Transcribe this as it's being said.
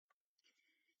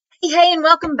Hey, and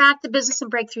welcome back to Business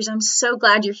and Breakthroughs. I'm so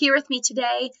glad you're here with me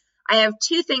today. I have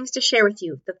two things to share with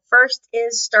you. The first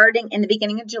is starting in the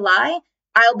beginning of July,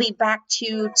 I'll be back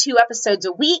to 2 episodes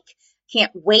a week.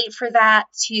 Can't wait for that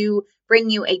to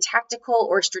bring you a tactical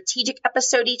or strategic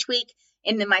episode each week.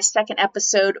 And then my second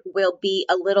episode will be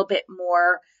a little bit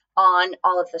more on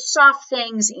all of the soft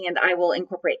things, and I will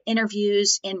incorporate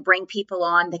interviews and bring people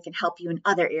on that can help you in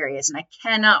other areas. And I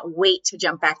cannot wait to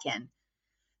jump back in.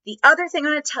 The other thing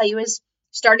I'm going to tell you is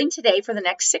starting today for the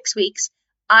next 6 weeks,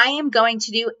 I am going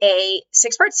to do a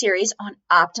 6-part series on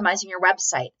optimizing your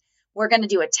website. We're going to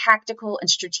do a tactical and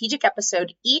strategic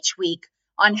episode each week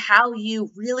on how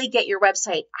you really get your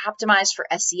website optimized for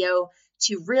SEO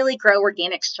to really grow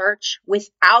organic search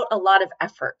without a lot of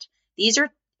effort. These are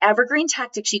evergreen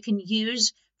tactics you can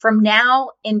use from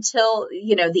now until,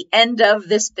 the end of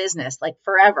this business, like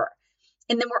forever.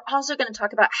 And then we're also going to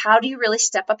talk about how do you really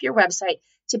step up your website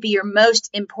to be your most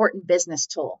important business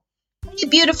tool. Hey,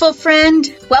 beautiful friend.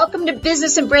 Welcome to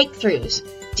Business and Breakthroughs.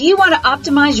 Do you want to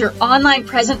optimize your online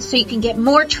presence so you can get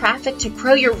more traffic to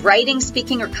grow your writing,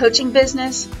 speaking, or coaching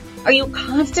business? Are you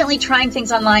constantly trying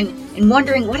things online and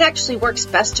wondering what actually works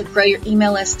best to grow your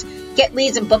email list, get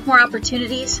leads, and book more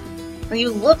opportunities? Are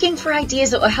you looking for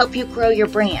ideas that will help you grow your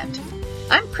brand?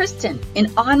 I'm Kristen,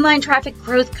 an online traffic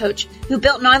growth coach who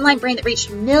built an online brand that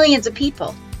reached millions of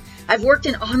people. I've worked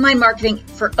in online marketing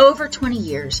for over 20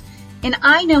 years, and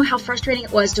I know how frustrating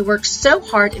it was to work so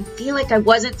hard and feel like I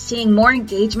wasn't seeing more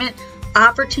engagement,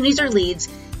 opportunities, or leads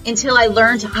until I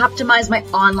learned to optimize my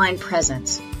online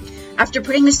presence. After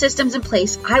putting the systems in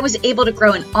place, I was able to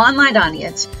grow an online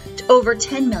audience to over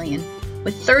 10 million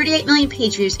with 38 million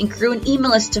page views and grew an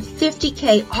email list to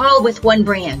 50K all with one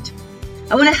brand.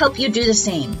 I want to help you do the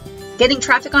same. Getting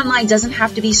traffic online doesn't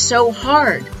have to be so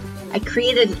hard. I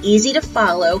created an easy to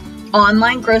follow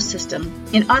online growth system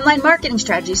and online marketing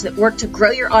strategies that work to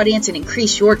grow your audience and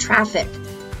increase your traffic.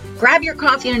 Grab your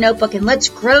coffee and a notebook and let's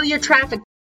grow your traffic.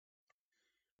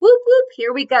 Whoop, whoop,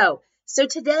 here we go. So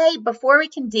today, before we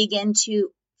can dig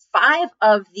into 5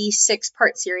 of the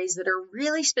 6-part series that are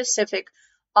really specific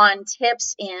on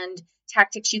tips and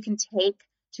tactics you can take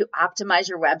to optimize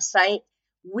your website,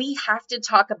 we have to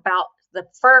talk about the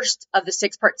first of the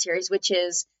 6-part series, which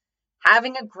is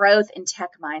having a growth and tech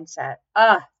mindset.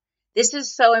 This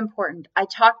is so important. I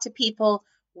talk to people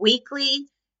weekly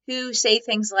who say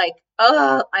things like,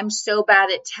 I'm so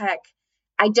bad at tech.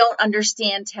 I don't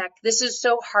understand tech. This is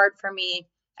so hard for me.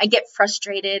 I get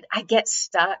frustrated. I get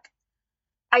stuck.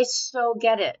 I so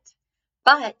get it.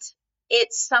 But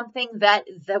it's something that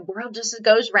the world just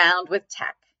goes round with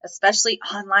tech, especially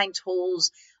online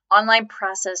tools, online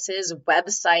processes,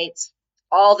 websites,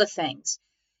 all the things.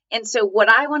 And so what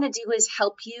I want to do is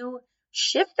help you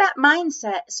shift that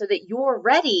mindset so that you're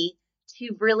ready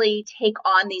to really take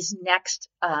on these next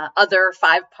other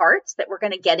 5 parts that we're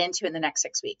going to get into in the next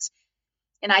 6 weeks.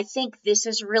 And I think this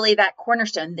is really that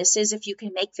cornerstone. This is, if you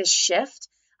can make this shift,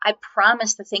 I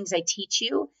promise the things I teach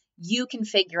you, you can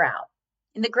figure out.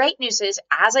 And the great news is,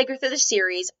 as I go through the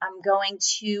series, I'm going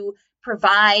to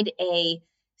provide a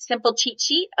simple cheat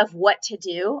sheet of what to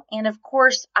do. And of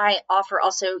course, I offer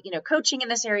also, coaching in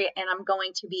this area, and I'm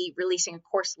going to be releasing a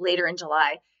course later in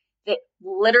July that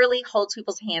literally holds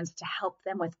people's hands to help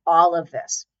them with all of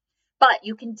this. But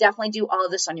you can definitely do all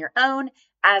of this on your own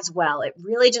as well. It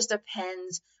really just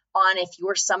depends on if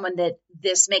you're someone that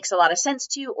this makes a lot of sense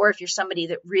to, or if you're somebody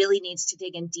that really needs to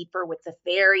dig in deeper with the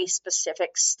very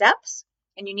specific steps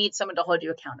and you need someone to hold you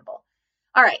accountable.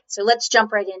 All right, so let's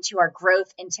jump right into our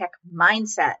growth and tech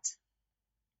mindset.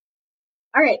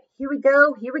 All right, here we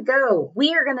go.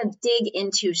 We are going to dig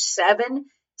into 7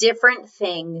 different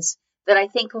things that I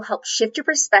think will help shift your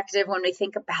perspective when we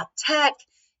think about tech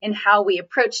and how we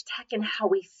approach tech and how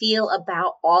we feel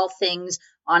about all things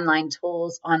online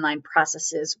tools, online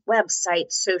processes,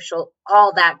 websites, social,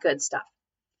 all that good stuff.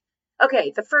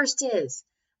 Okay, the first is,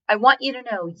 I want you to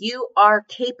know you are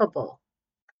capable.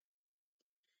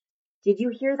 Did you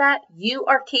hear that? You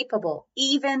are capable,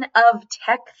 even of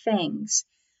tech things.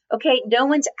 Okay, no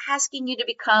one's asking you to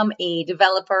become a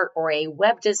developer or a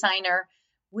web designer.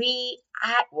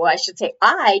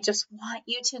 I just want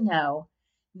you to know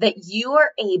that you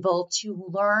are able to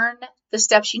learn the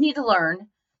steps you need to learn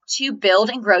to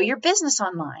build and grow your business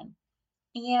online.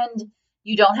 And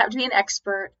you don't have to be an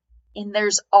expert, and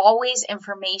there's always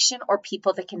information or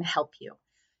people that can help you.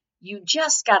 You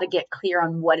just got to get clear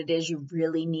on what it is you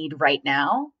really need right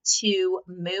now to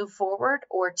move forward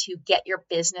or to get your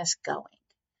business going.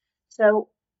 So,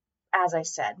 as I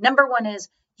said, number 1 is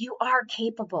you are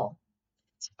capable.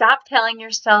 Stop telling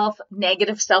yourself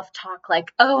negative self-talk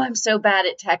like, I'm so bad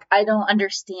at tech. I don't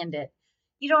understand it.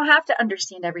 You don't have to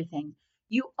understand everything.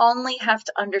 You only have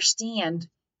to understand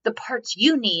the parts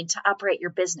you need to operate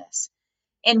your business.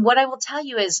 And what I will tell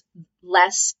you is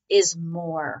less is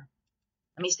more.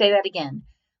 Let me say that again.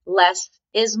 Less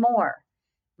is more.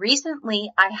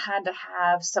 Recently, I had to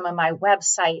have some of my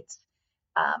websites,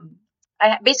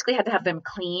 I basically had to have them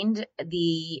cleaned.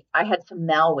 I had some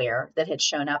malware that had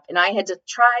shown up, and I had to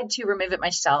try to remove it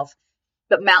myself.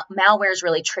 But malware is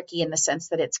really tricky in the sense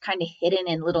that it's kind of hidden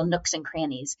in little nooks and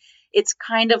crannies. It's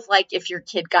kind of like if your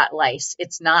kid got lice.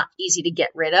 It's not easy to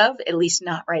get rid of, at least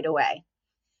not right away.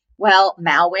 Well,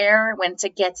 malware, once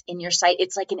it gets in your site,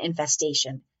 it's like an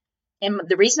infestation. And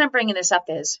the reason I'm bringing this up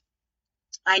is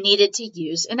I needed to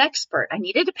use an expert. I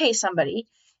needed to pay somebody.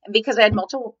 And because I had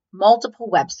multiple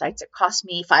websites, it cost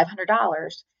me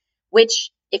 $500,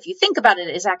 which, if you think about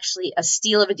it, is actually a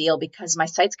steal of a deal because my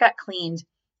sites got cleaned.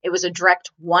 It was a direct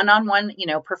one-on-one,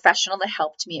 professional that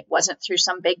helped me. It wasn't through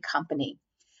some big company.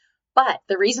 But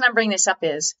the reason I'm bringing this up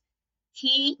is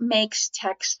he makes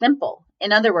tech simple.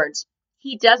 In other words,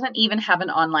 he doesn't even have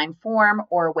an online form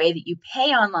or a way that you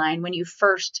pay online when you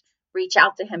first reach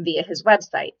out to him via his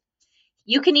website.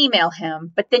 You can email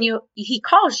him, but then he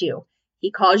calls you. He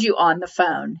calls you on the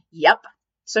phone. Yep.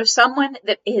 So someone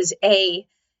that is a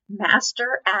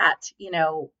master at,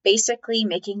 basically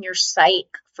making your site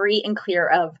free and clear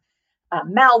of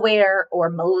malware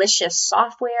or malicious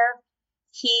software,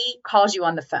 he calls you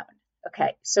on the phone.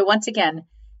 Okay. So once again,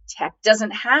 tech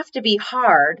doesn't have to be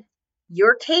hard.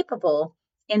 You're capable,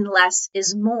 and less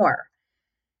is more.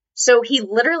 So he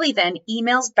literally then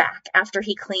emails back after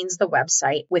he cleans the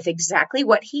website with exactly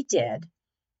what he did.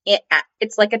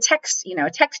 It's like a text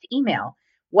email,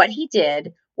 what he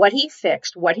did, what he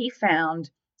fixed, what he found,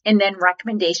 and then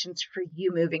recommendations for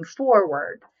you moving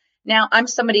forward. Now, I'm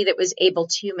somebody that was able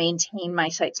to maintain my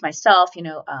sites myself,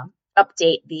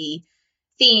 update the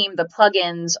theme, the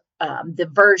plugins, the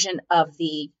version of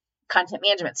the content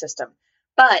management system.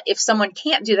 But if someone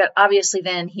can't do that, obviously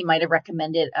then he might have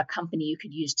recommended a company you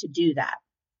could use to do that.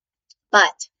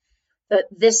 But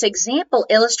this example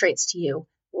illustrates to you,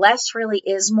 less really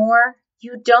is more.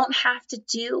 You don't have to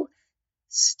do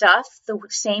stuff the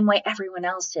same way everyone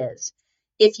else is.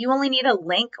 If you only need a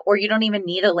link, or you don't even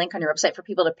need a link on your website for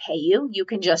people to pay you, you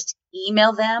can just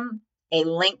email them a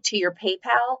link to your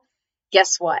PayPal.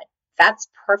 Guess what? That's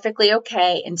perfectly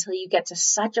okay until you get to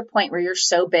such a point where you're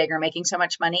so big or making so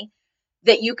much money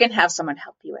that you can have someone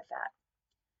help you with that.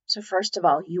 So first of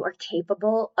all, you are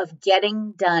capable of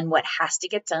getting done what has to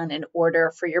get done in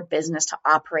order for your business to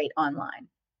operate online.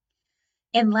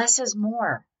 And less is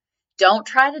more. Don't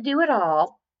try to do it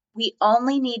all. We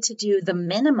only need to do the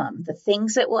minimum, the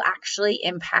things that will actually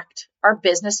impact our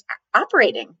business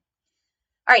operating.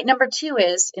 All right, number 2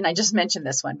 is, and I just mentioned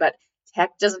this one, but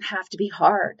tech doesn't have to be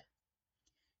hard.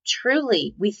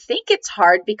 Truly, we think it's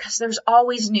hard because there's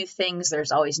always new things,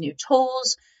 there's always new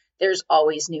tools, there's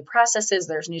always new processes,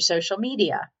 there's new social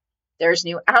media, there's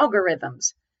new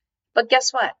algorithms. But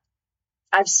guess what?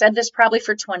 I've said this probably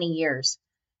for 20 years.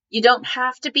 You don't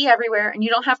have to be everywhere, and you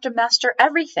don't have to master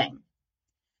everything.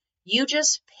 You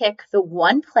just pick the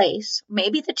one place,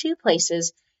 maybe the 2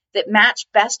 places, that match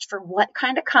best for what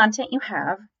kind of content you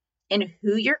have and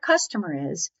who your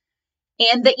customer is,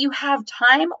 and that you have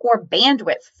time or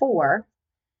bandwidth for,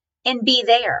 and be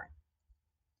there.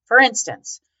 For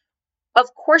instance,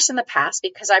 of course, in the past,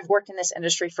 because I've worked in this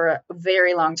industry for a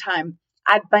very long time,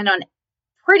 I've been on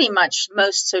pretty much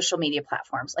most social media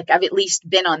platforms. Like, I've at least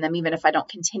been on them, even if I don't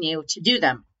continue to do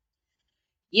them.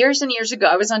 Years and years ago,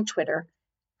 I was on Twitter.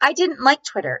 I didn't like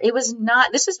Twitter.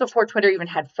 This is before Twitter even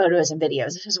had photos and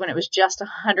videos. This is when it was just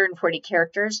 140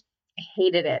 characters. I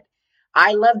hated it.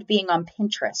 I loved being on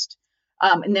Pinterest.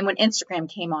 And then when Instagram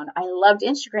came on, I loved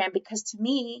Instagram because to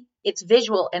me, it's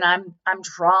visual, and I'm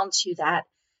drawn to that,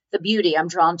 the beauty. I'm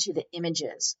drawn to the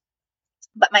images.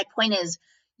 But my point is,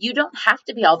 you don't have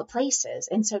to be all the places.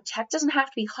 And so tech doesn't have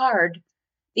to be hard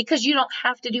because you don't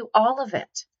have to do all of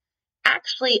it.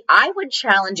 Actually, I would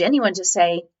challenge anyone to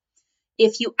say,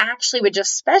 if you actually would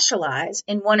just specialize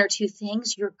in 1 or 2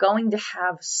 things, you're going to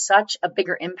have such a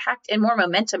bigger impact and more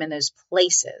momentum in those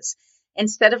places.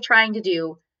 Instead of trying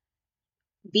to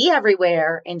be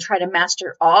everywhere and try to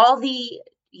master all the,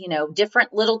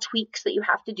 different little tweaks that you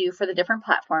have to do for the different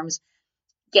platforms,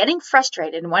 getting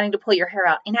frustrated and wanting to pull your hair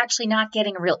out and actually not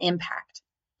getting a real impact.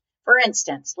 For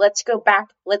instance, let's go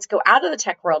out of the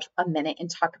tech world a minute and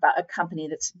talk about a company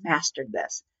that's mastered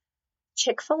this.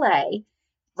 Chick-fil-A,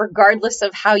 regardless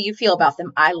of how you feel about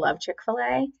them, I love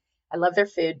Chick-fil-A. I love their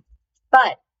food.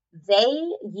 But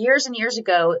years and years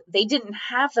ago, they didn't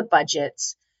have the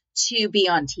budgets to be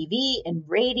on TV and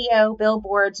radio,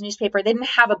 billboards, newspaper. They didn't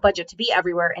have a budget to be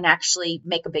everywhere and actually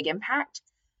make a big impact.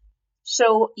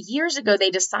 So years ago, they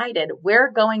decided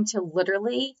we're going to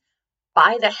literally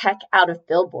buy the heck out of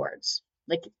billboards.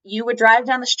 Like you would drive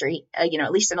down the street, at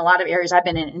least in a lot of areas I've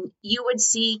been in, and you would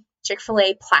see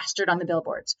Chick-fil-A plastered on the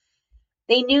billboards.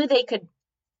 They knew they could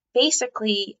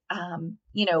basically,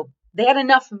 they had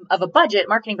enough of a budget,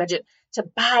 marketing budget, to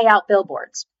buy out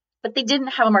billboards, but they didn't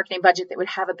have a marketing budget that would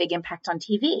have a big impact on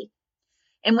TV.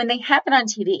 And when they happen on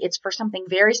TV, it's for something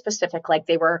very specific, like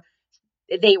they were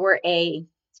a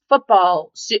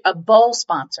bowl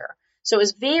sponsor. So it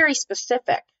was very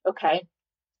specific. Okay.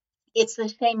 It's the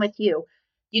same with you.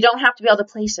 You don't have to be all the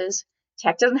places.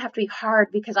 Tech doesn't have to be hard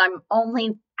because I'm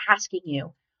only asking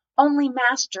you, only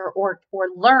master or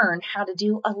learn how to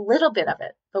do a little bit of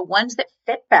it. The ones that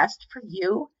fit best for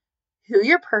you, who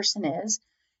your person is,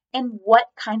 and what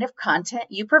kind of content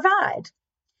you provide.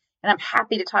 And I'm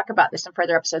happy to talk about this in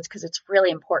further episodes because it's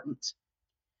really important.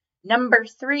 Number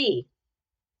 3,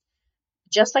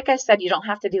 just like I said, you don't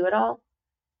have to do it all.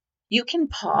 You can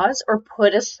pause or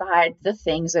put aside the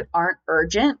things that aren't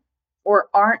urgent or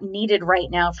aren't needed right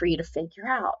now for you to figure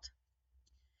out.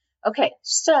 Okay,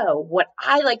 so what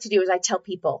I like to do is I tell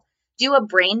people, do a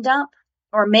brain dump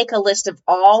or make a list of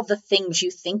all the things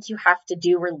you think you have to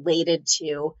do related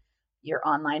to your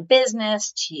online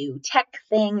business, to tech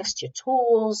things, to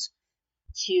tools,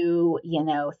 to,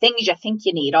 things you think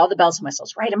you need, all the bells and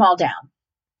whistles. Write them all down.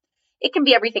 It can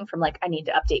be everything from I need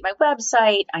to update my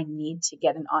website. I need to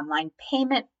get an online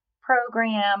payment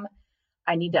program.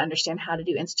 I need to understand how to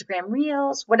do Instagram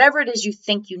Reels. Whatever it is you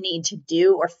think you need to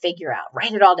do or figure out,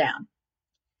 write it all down.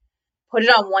 Put it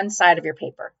on one side of your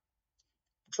paper.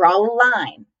 Draw a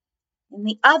line. And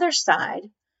the other side,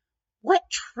 what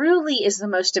truly is the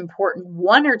most important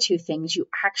 1 or 2 things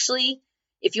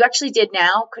if you actually did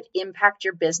now, could impact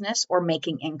your business or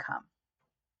making income?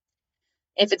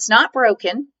 If it's not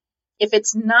broken, if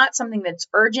it's not something that's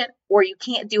urgent or you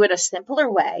can't do it a simpler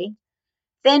way,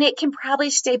 then it can probably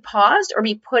stay paused or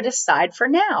be put aside for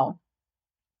now.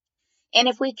 And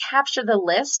if we capture the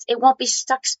list, it won't be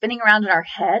stuck spinning around in our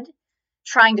head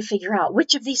trying to figure out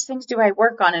which of these things do I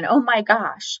work on and oh my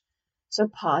gosh. So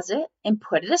pause it and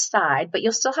put it aside, but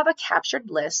you'll still have a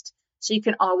captured list so you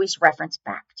can always reference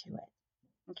back to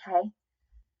it. Okay?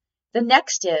 The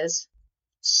next is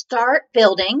start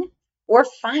building or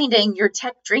finding your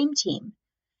tech dream team.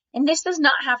 And this does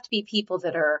not have to be people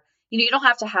that are, you don't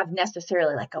have to have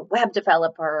necessarily like a web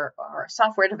developer or a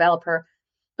software developer,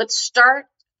 but start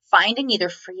finding either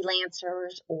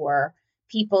freelancers or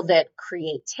people that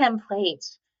create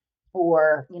templates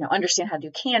or, understand how to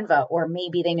do Canva, or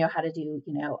maybe they know how to do,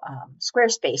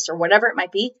 Squarespace or whatever it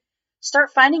might be.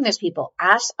 Start finding those people.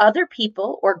 Ask other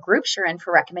people or groups you're in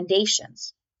for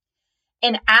recommendations.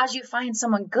 And as you find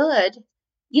someone good,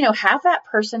 have that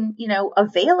person,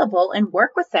 available and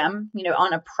work with them,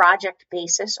 on a project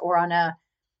basis or on a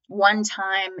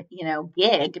one-time,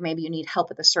 gig. Maybe you need help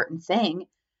with a certain thing,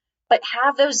 but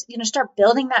have those, start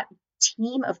building that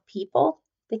team of people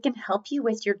that can help you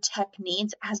with your tech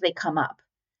needs as they come up.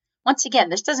 Once again,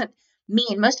 this doesn't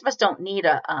mean most of us don't need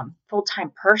a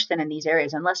full-time person in these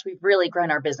areas unless we've really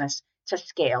grown our business to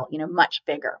scale, much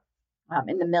bigger,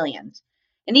 in the millions.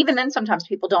 And even then, sometimes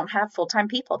people don't have full-time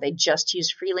people. They just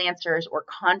use freelancers or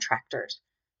contractors.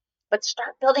 But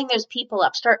start building those people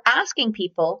up. Start asking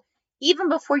people, even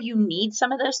before you need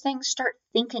some of those things, start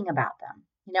thinking about them.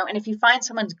 And if you find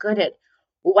someone's good at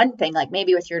one thing, like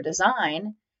maybe with your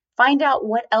design, find out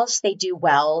what else they do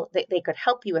well that they could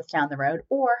help you with down the road,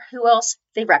 or who else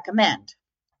they recommend.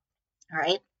 All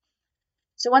right.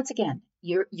 So once again,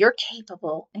 you're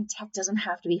capable, and tech doesn't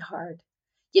have to be hard.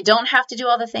 You don't have to do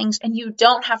all the things, and you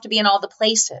don't have to be in all the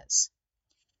places.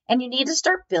 And you need to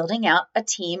start building out a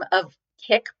team of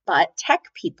kick-butt tech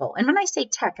people. And when I say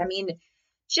tech, I mean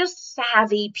just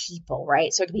savvy people,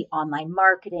 right? So it could be online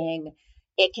marketing.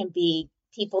 It can be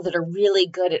people that are really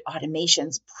good at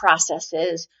automations,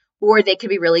 processes, or they could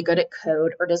be really good at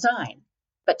code or design.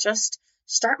 But just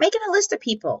start making a list of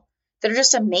people that are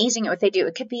just amazing at what they do.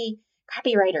 It could be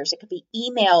copywriters. It could be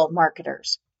email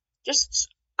marketers.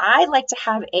 I like to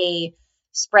have a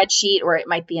spreadsheet, or it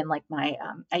might be in like my,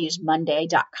 I use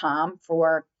monday.com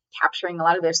for capturing a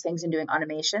lot of those things and doing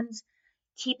automations.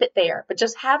 Keep it there, but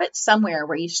just have it somewhere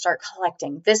where you start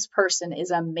collecting. This person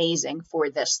is amazing for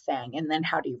this thing. And then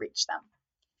how do you reach them?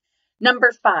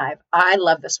 Number 5, I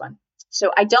love this one.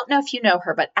 So I don't know if you know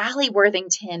her, but Allie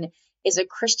Worthington is a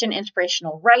Christian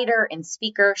inspirational writer and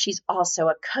speaker. She's also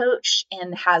a coach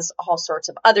and has all sorts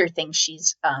of other things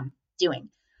she's doing.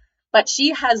 But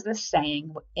she has this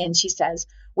saying, and she says,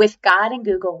 With God and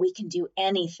Google, we can do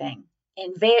anything.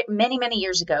 And many, many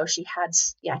years ago,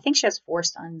 I think she has 4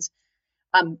 sons,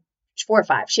 4 or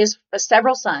 5. She has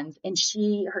several sons, and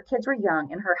her kids were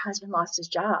young, and her husband lost his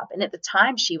job. And at the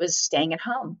time, she was staying at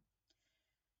home.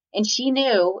 And she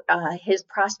knew his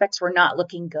prospects were not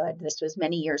looking good. This was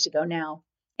many years ago now.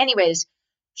 Anyways,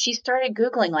 she started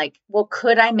Googling, like, well,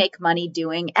 could I make money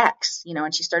doing X?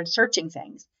 And she started searching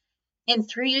things. And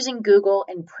through using Google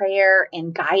and prayer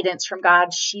and guidance from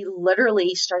God, she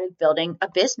literally started building a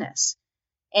business.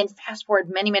 And fast forward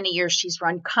many, many years, she's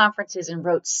run conferences and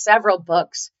wrote several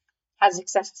books, has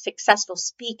a successful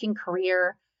speaking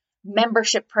career,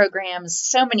 membership programs,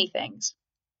 so many things.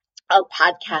 A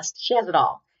podcast, she has it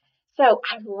all. So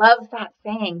I love that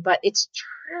saying, but it's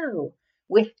true.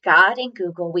 With God and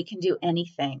Google, we can do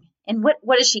anything. And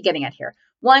what is she getting at here?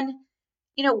 One,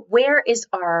 where is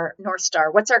our North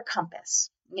Star? What's our compass?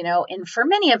 And for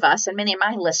many of us and many of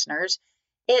my listeners,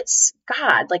 it's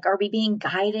God. Like, are we being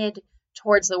guided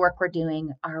towards the work we're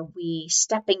doing? Are we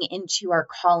stepping into our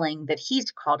calling that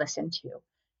He's called us into?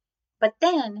 But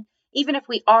then, even if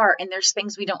we are, and there's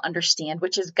things we don't understand,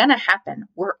 which is going to happen,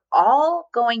 we're all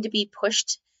going to be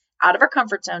pushed out of our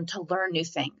comfort zone to learn new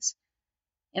things.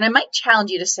 And I might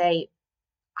challenge you to say,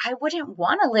 I wouldn't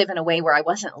want to live in a way where I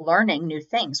wasn't learning new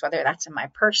things, whether that's in my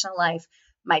personal life,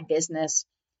 my business,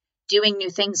 doing new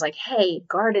things like, hey,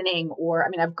 gardening, or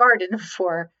I've gardened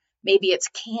before. Maybe it's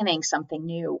canning something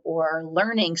new or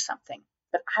learning something.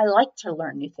 But I like to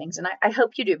learn new things, and I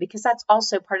hope you do, because that's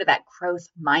also part of that growth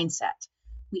mindset.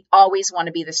 We always want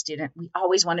to be the student. We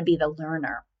always want to be the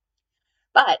learner.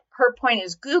 But her point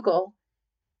is Google.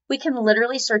 We can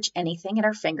literally search anything at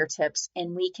our fingertips,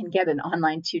 and we can get an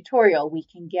online tutorial. We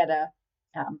can get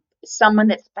someone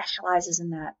that specializes in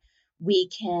that. We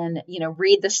can,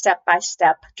 read the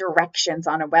step-by-step directions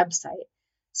on a website.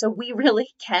 So we really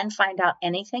can find out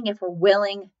anything if we're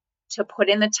willing to put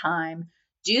in the time,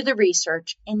 do the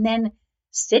research, and then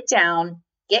sit down,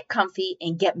 get comfy,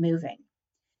 and get moving.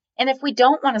 And if we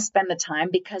don't want to spend the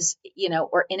time because,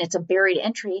 and it's a buried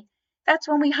entry, that's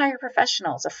when we hire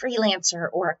professionals, a freelancer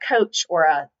or a coach or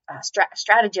a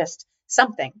strategist,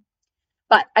 something.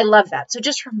 But I love that. So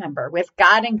just remember, with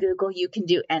God and Google, you can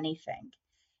do anything.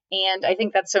 And I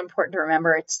think that's so important to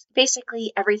remember. It's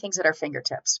basically everything's at our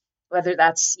fingertips, whether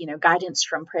that's, guidance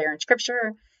from prayer and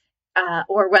scripture,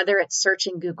 or whether it's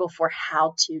searching Google for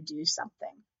how to do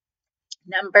something.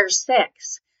 Number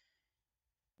 6.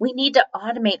 We need to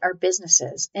automate our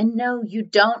businesses. And no, you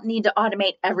don't need to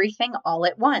automate everything all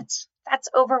at once. That's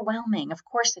overwhelming. Of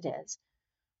course it is.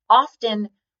 Often,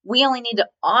 we only need to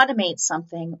automate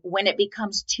something when it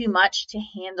becomes too much to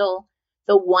handle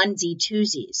the onesie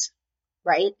twosies,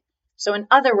 right? So in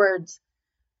other words,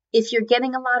 if you're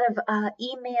getting a lot of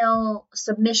email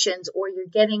submissions, or you're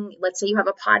getting, let's say you have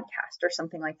a podcast or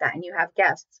something like that, and you have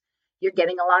guests, you're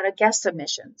getting a lot of guest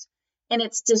submissions, and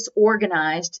it's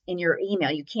disorganized in your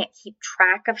email, you can't keep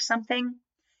track of something,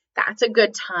 that's a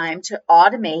good time to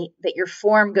automate that your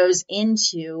form goes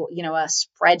into, a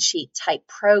spreadsheet type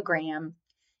program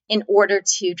in order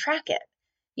to track it.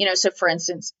 So for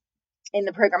instance, in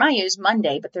the program I use,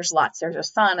 Monday, but there's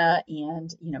Asana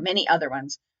and, many other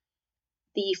ones.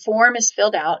 The form is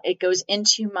filled out. It goes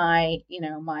into my,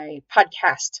 my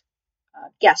podcast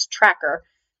guest tracker.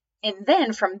 And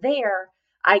then from there,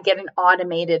 I get an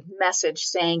automated message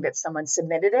saying that someone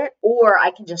submitted it, or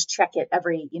I can just check it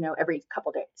every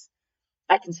couple days.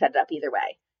 I can set it up either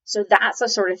way. So that's the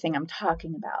sort of thing I'm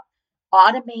talking about.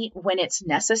 Automate when it's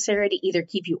necessary to either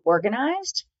keep you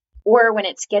organized, or when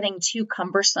it's getting too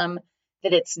cumbersome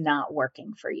that it's not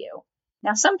working for you.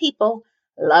 Now, some people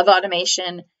love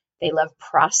automation. They love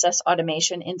process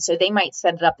automation. And so they might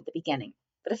set it up at the beginning.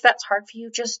 But if that's hard for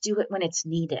you, just do it when it's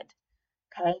needed.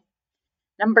 Okay.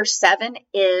 Number 7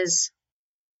 is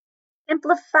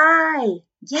simplify.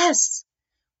 Yes,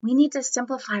 we need to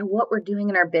simplify what we're doing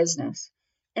in our business.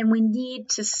 And we need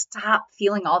to stop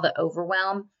feeling all the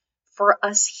overwhelm for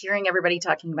us hearing everybody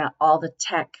talking about all the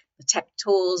tech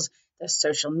tools, the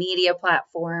social media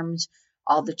platforms,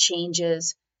 all the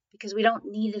changes, because we don't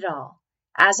need it all.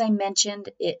 As I mentioned,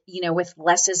 with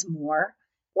less is more,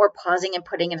 or pausing and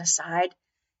putting it aside,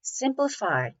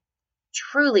 simplify.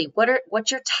 Truly,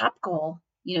 what's your top goal,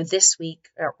 this week,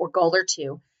 or goal or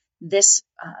two, this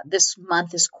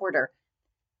month, this quarter?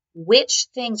 Which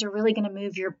things are really going to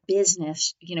move your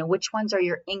business? Which ones are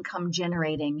your income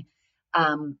generating,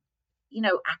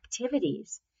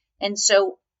 activities? And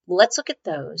so let's look at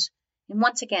those. And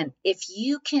once again, if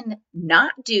you can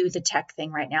not do the tech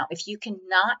thing right now, if you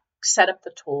cannot set up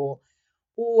the tool,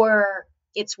 or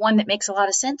it's one that makes a lot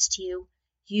of sense to you,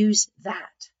 use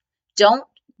that. Don't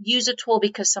use a tool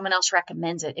because someone else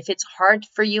recommends it. If it's hard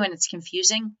for you and it's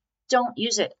confusing, don't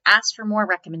use it. Ask for more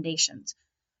recommendations.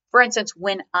 For instance,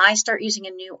 when I start using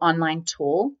a new online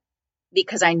tool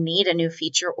because I need a new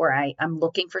feature or I'm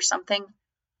looking for something,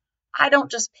 I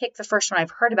don't just pick the first one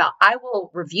I've heard about. I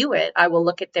will review it. I will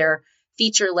look at their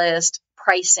feature list,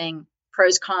 pricing,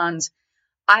 pros, cons.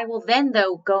 I will then,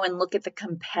 though, go and look at the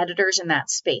competitors in that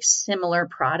space, similar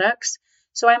products.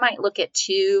 So I might look at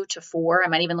 2 to 4. I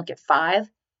might even look at 5.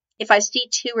 If I see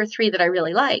 2 or 3 that I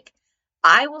really like,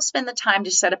 I will spend the time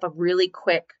to set up a really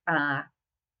quick, a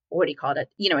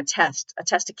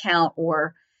test account,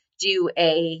 or do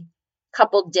a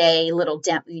couple day little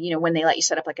demo, when they let you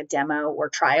set up like a demo or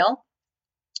trial.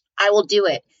 I will do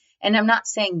it. And I'm not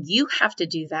saying you have to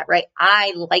do that, right?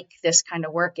 I like this kind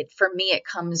of work. For me, it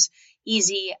comes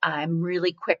easy. I'm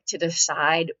really quick to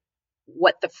decide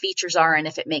what the features are and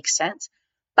if it makes sense.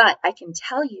 But I can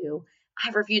tell you,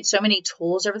 I've reviewed so many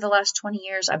tools over the last 20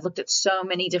 years. I've looked at so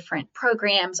many different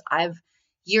programs.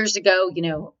 Years ago,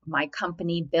 my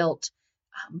company built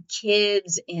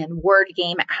kids and word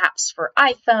game apps for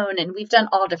iPhone, and we've done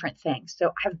all different things.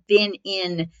 So I've been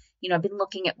I've been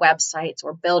looking at websites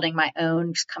or building my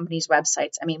own company's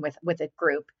websites. With a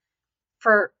group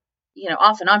for,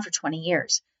 off and on for 20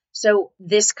 years. So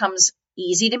this comes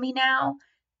easy to me now.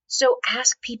 So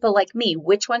ask people like me,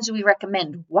 which ones do we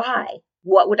recommend? Why?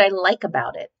 What would I like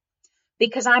about it?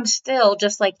 Because I'm still,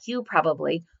 just like you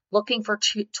probably, looking for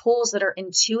tools that are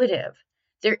intuitive.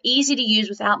 They're easy to use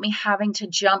without me having to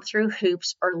jump through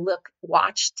hoops or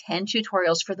watch 10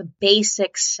 tutorials for the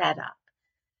basic setup.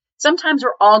 Sometimes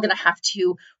we're all going to have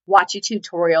to watch a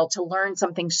tutorial to learn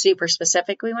something super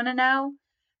specific we want to know.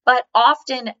 But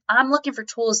often I'm looking for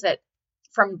tools that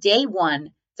from day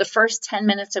one, the first 10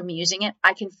 minutes of me using it,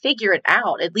 I can figure it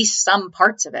out, at least some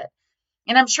parts of it.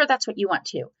 And I'm sure that's what you want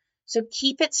too. So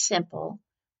keep it simple.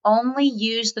 Only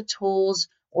use the tools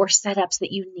or setups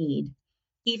that you need,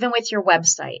 even with your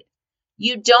website.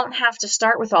 You don't have to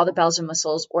start with all the bells and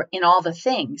whistles or in all the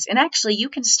things. And actually, you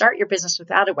can start your business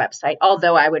without a website,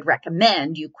 although I would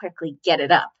recommend you quickly get it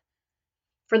up.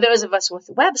 For those of us with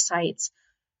websites,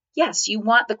 yes, you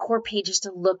want the core pages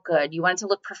to look good. You want it to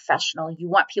look professional. You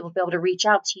want people to be able to reach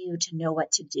out to you to know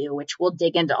what to do, which we'll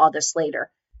dig into all this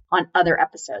later on other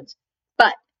episodes.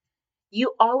 But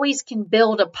you always can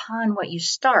build upon what you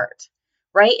start,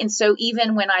 right? And so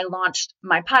even when I launched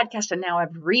my podcast and now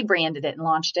I've rebranded it and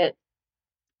launched it,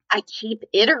 I keep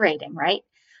iterating, right?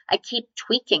 I keep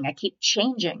tweaking, I keep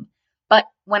changing. But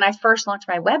when I first launched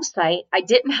my website, I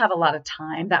didn't have a lot of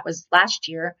time. That was last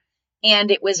year.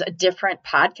 And it was a different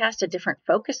podcast, a different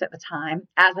focus at the time,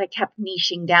 as I kept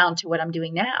niching down to what I'm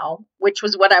doing now, which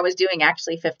was what I was doing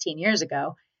actually 15 years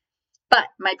ago. But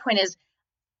my point is,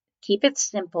 keep it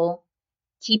simple,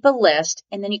 keep a list,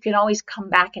 and then you can always come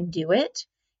back and do it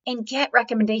and get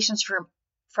recommendations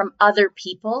from other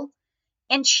people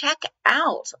and check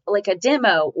out like a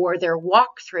demo or their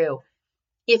walkthrough.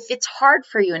 If it's hard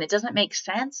for you and it doesn't make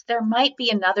sense, there might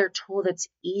be another tool that's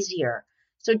easier.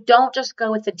 So don't just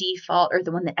go with the default or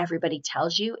the one that everybody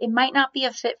tells you. It might not be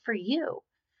a fit for you,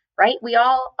 right? We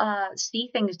all see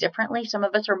things differently. Some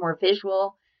of us are more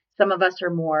visual. Some of us are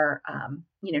more,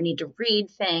 need to read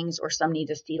things, or some need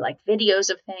to see like videos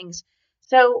of things.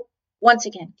 So once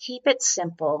again, keep it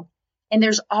simple. And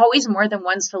there's always more than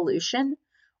one solution,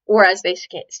 or as they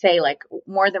say, like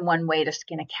more than one way to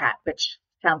skin a cat, which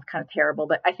sounds kind of terrible,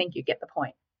 but I think you get the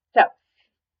point. So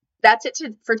that's it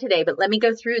for today, but let me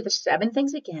go through the 7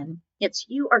 things again. It's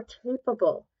you are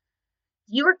capable.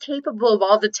 You are capable of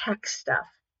all the tech stuff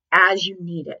as you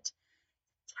need it.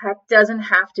 Tech doesn't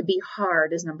have to be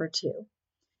hard is number 2.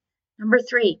 Number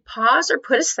 3, pause or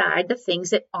put aside the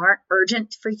things that aren't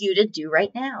urgent for you to do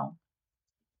right now.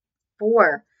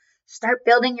 4, start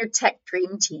building your tech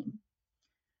dream team.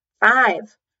 5,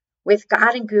 with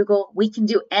God and Google, we can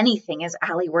do anything, as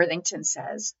Ali Worthington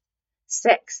says.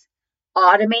 6,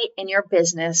 automate in your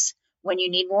business when you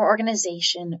need more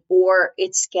organization or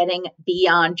it's getting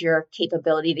beyond your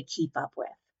capability to keep up with.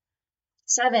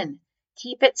 7,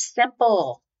 keep it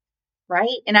simple, right?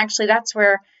 And actually that's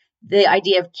where the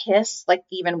idea of KISS, like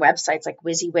even websites like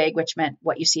WYSIWYG, which meant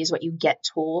what you see is what you get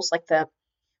tools, like the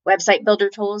website builder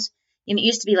tools. And it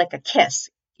used to be like a KISS.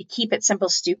 You keep it simple,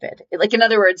 stupid. Like in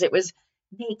other words, it was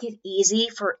make it easy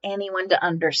for anyone to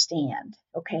understand.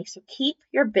 Okay, so keep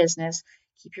your business,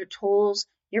 keep your tools,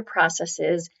 your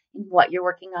processes, and what you're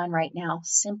working on right now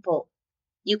simple.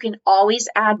 You can always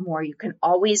add more. You can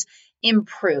always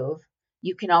improve.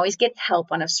 You can always get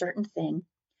help on a certain thing.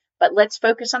 But let's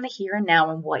focus on the here and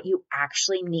now and what you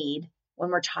actually need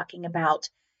when we're talking about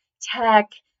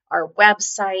tech, our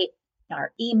website,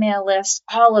 our email list,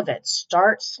 all of it.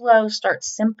 Start slow, start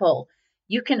simple.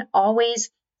 You can always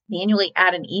manually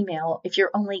add an email if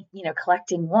you're only,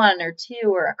 collecting one or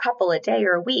two or a couple a day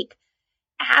or a week.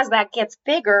 As that gets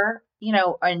bigger,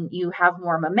 and you have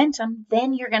more momentum,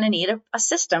 then you're going to need a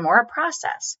system or a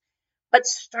process. But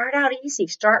start out easy.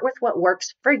 Start with what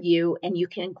works for you and you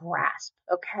can grasp,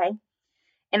 okay?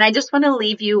 And I just want to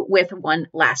leave you with one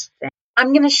last thing.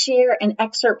 I'm going to share an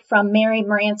excerpt from Mary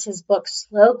Marantz's book,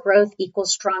 Slow Growth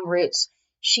Equals Strong Roots.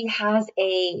 She has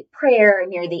a prayer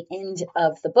near the end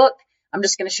of the book. I'm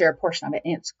just going to share a portion of it,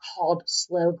 and it's called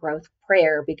Slow Growth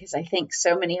Prayer, because I think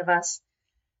so many of us,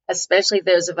 especially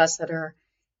those of us that are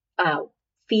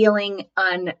feeling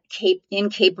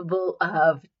incapable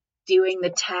of doing the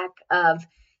tech, of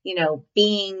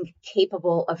being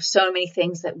capable of so many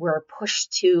things that we're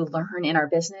pushed to learn in our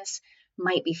business,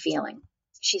 might be feeling.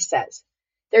 She says,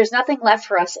 "There's nothing left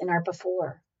for us in our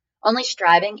before, only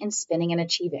striving and spinning and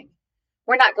achieving.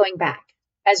 We're not going back.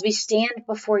 As we stand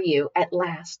before you at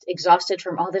last, exhausted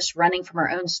from all this running from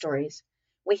our own stories,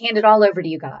 we hand it all over to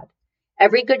you, God.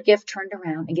 Every good gift turned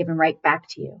around and given right back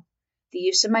to you. The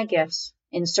use of my gifts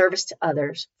in service to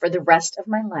others for the rest of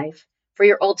my life, for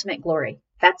your ultimate glory.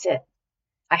 That's it.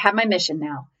 I have my mission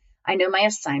now. I know my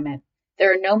assignment.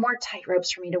 There are no more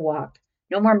tightropes for me to walk,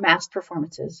 no more masked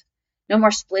performances, no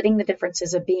more splitting the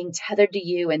differences of being tethered to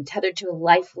you and tethered to a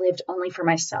life lived only for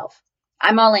myself.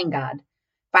 I'm all in, God.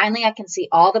 Finally, I can see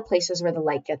all the places where the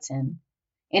light gets in.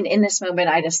 And in this moment,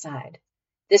 I decide,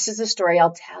 this is the story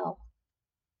I'll tell."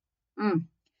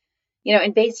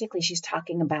 And basically she's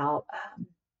talking about,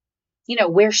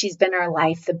 where she's been in her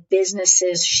life, the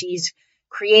businesses she's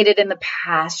created in the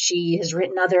past. She has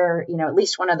written other, at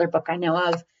least one other book I know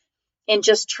of, and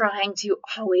just trying to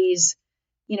always,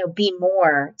 be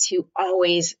more, to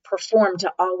always perform,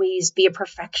 to always be a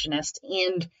perfectionist.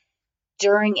 And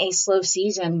during a slow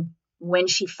season, when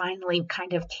she finally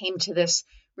kind of came to this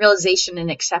realization and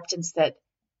acceptance that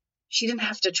she didn't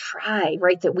have to try,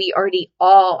 right? That we already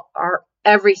all are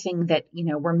everything that,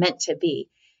 we're meant to be.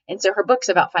 And so her book's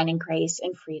about finding grace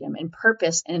and freedom and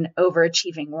purpose in an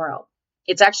overachieving world.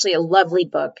 It's actually a lovely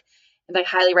book, and I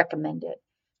highly recommend it.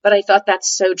 But I thought that's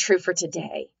so true for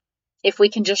today. If we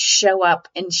can just show up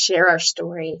and share our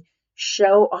story,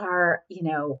 show our,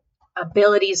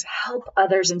 abilities, help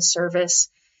others in service,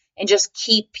 and just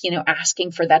keep,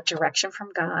 asking for that direction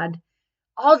from God,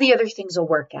 all the other things will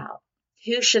work out.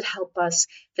 Who should help us?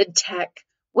 The tech.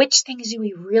 Which things do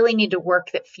we really need to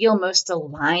work that feel most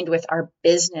aligned with our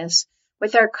business,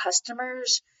 with our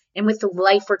customers, and with the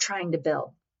life we're trying to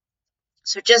build?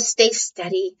 So just stay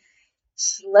steady,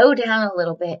 slow down a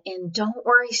little bit, and don't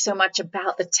worry so much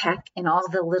about the tech and all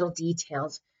the little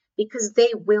details, because they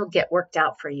will get worked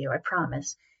out for you, I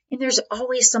promise. And there's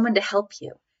always someone to help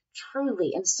you,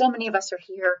 truly. And so many of us are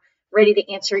here ready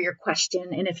to answer your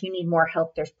question. And if you need more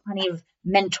help, there's plenty of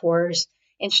mentors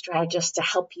and strategists to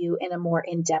help you in a more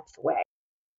in-depth way.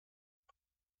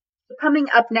 So coming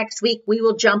up next week, we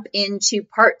will jump into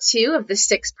part 2 of the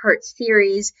 6-part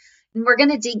series. And we're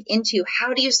going to dig into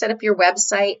how do you set up your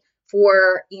website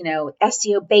for,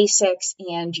 SEO basics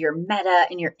and your meta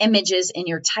and your images and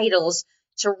your titles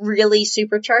to really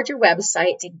supercharge your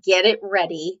website, to get it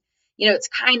ready. It's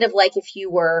kind of like if you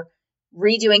were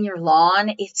redoing your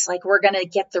lawn. It's like we're going to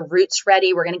get the roots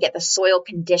ready. We're going to get the soil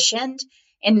conditioned,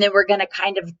 and then we're going to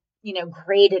kind of,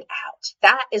 grade it out.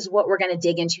 That is what we're going to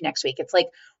dig into next week. It's like,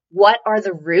 what are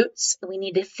the roots? We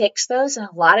need to fix those. And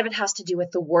a lot of it has to do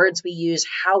with the words we use,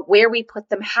 where we put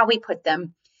them, how we put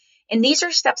them. And these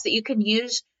are steps that you can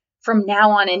use from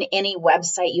now on in any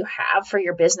website you have for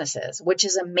your businesses, which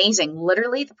is amazing.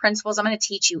 Literally, the principles I'm going to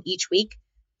teach you each week,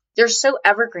 they're so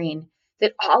evergreen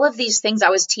that all of these things I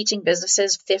was teaching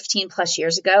businesses 15 plus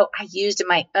years ago, I used in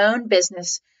my own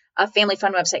business, a family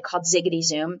fun website called Ziggity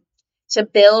Zoom, to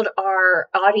build our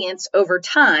audience over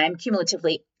time,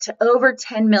 cumulatively, to over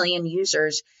 10 million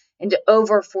users and to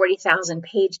over 40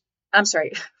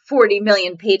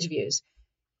 million page views.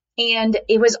 And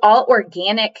it was all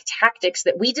organic tactics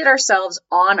that we did ourselves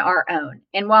on our own.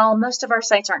 And while most of our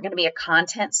sites aren't going to be a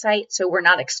content site, so we're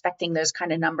not expecting those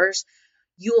kind of numbers,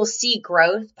 you will see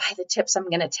growth by the tips I'm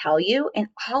going to tell you. And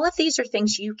all of these are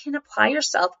things you can apply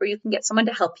yourself, or you can get someone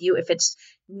to help you if it's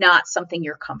not something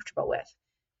you're comfortable with.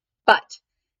 But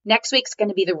next week's going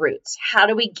to be the roots. How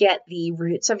do we get the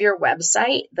roots of your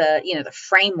website, the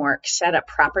framework set up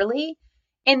properly?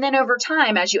 And then over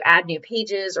time, as you add new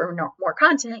pages or more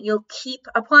content, you'll keep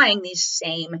applying these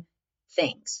same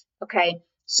things. Okay.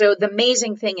 So the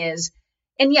amazing thing is,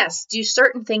 and yes, do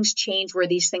certain things change where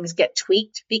these things get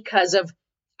tweaked because of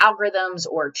algorithms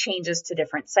or changes to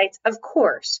different sites? Of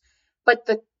course. But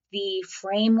the the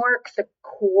framework, the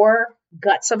core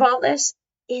guts of all this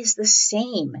is the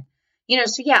same.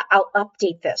 So yeah, I'll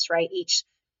update this, right, each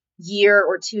year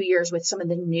or 2 years with some of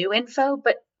the new info,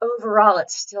 but overall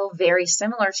it's still very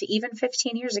similar to even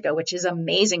 15 years ago, which is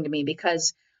amazing to me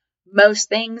because most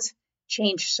things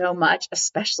change so much,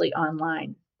 especially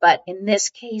online. But in this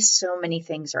case, so many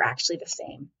things are actually the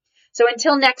same. So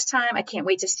until next time, I can't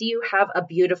wait to see you. Have a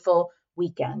beautiful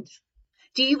weekend.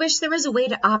 Do you wish there was a way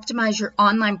to optimize your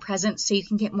online presence so you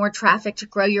can get more traffic to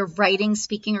grow your writing,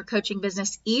 speaking, or coaching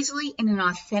business easily in an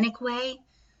authentic way?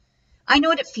 I know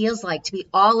what it feels like to be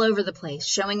all over the place,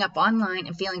 showing up online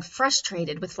and feeling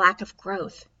frustrated with lack of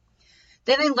growth.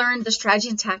 Then I learned the strategy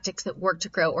and tactics that work to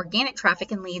grow organic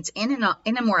traffic and leads in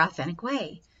a more authentic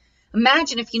way.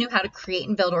 Imagine if you knew how to create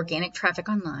and build organic traffic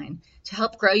online to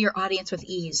help grow your audience with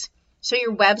ease, so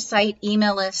your website,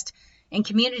 email list, and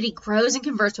community grows and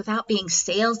converts without being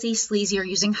salesy, sleazy, or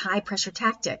using high-pressure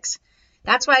tactics.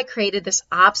 That's why I created this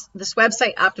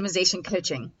website optimization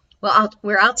coaching,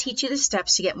 where I'll teach you the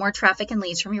steps to get more traffic and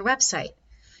leads from your website.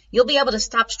 You'll be able to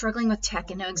stop struggling with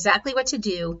tech and know exactly what to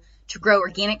do to grow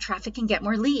organic traffic and get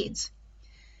more leads.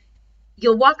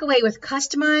 You'll walk away with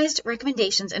customized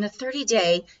recommendations and a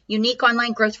 30-day unique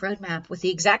online growth roadmap with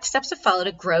the exact steps to follow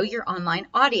to grow your online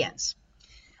audience.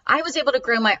 I was able to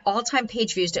grow my all-time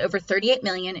page views to over 38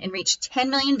 million and reach 10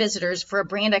 million visitors for a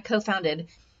brand I co-founded,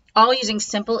 all using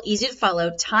simple,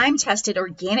 easy-to-follow, time-tested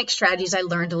organic strategies I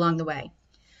learned along the way.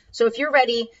 So if you're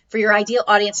ready for your ideal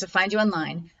audience to find you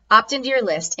online, opt into your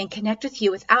list, and connect with you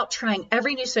without trying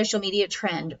every new social media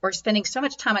trend or spending so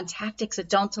much time on tactics that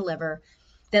don't deliver,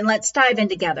 then let's dive in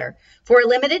together. For a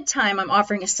limited time, I'm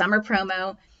offering a summer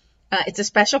promo. It's a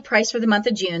special price for the month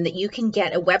of June that you can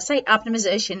get a website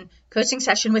optimization coaching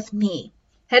session with me.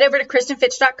 Head over to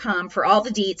KristenFitch.com for all the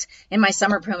deets in my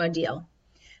summer promo deal.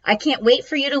 I can't wait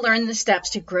for you to learn the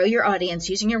steps to grow your audience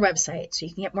using your website so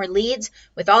you can get more leads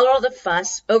with all the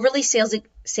fuss, overly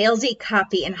salesy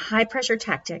copy, and high-pressure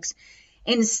tactics.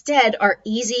 Instead, are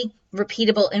easy,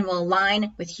 repeatable, and will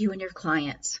align with you and your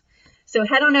clients. So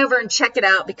head on over and check it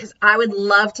out because I would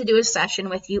love to do a session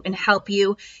with you and help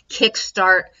you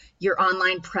kickstart your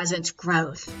online presence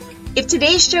growth. If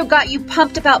today's show got you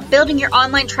pumped about building your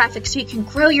online traffic so you can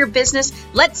grow your business,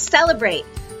 let's celebrate.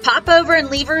 Pop over and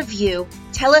leave a review.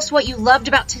 Tell us what you loved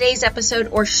about today's episode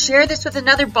or share this with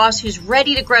another boss who's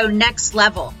ready to grow next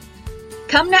level.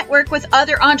 Come network with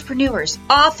other entrepreneurs,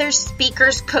 authors,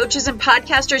 speakers, coaches, and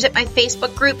podcasters at my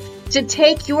Facebook group to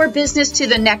take your business to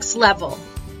the next level.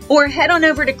 Or head on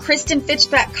over to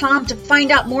KristenFitch.com to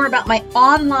find out more about my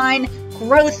online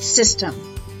growth system.